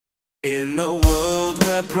In a world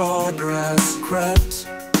where progress crept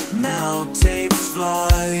now takes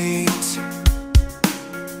flight,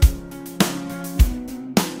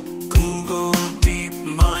 Google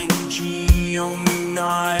DeepMind GNoME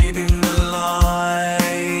night in the light.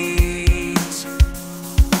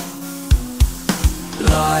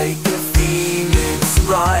 Like a phoenix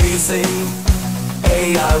rising,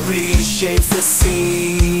 AI reshapes the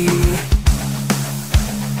scene.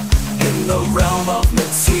 In the realm of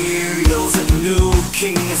materials, a new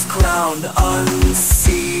king is crowned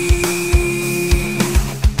unseen.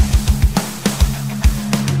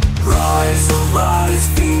 Rise, arise,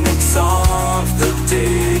 phoenix of the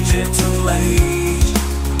digital age.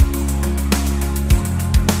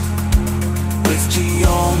 With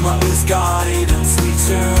GNoME's guidance we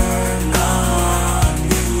turn a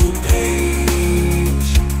new page.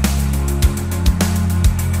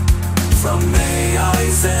 From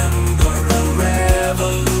AI's ember, a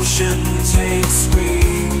revolution takes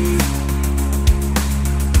wing.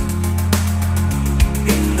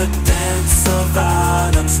 In the dance of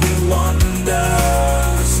atoms, new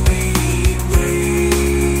wonders we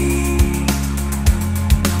bring.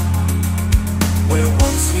 Where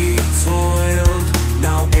once we toiled,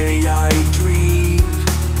 now AI dreams,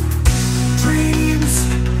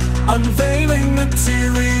 unveiling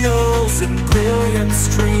materials in brilliant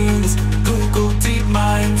streams. Google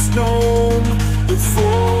DeepMind GNoME, with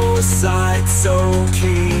foresight so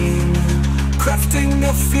keen, crafting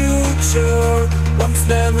a future once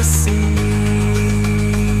never seen.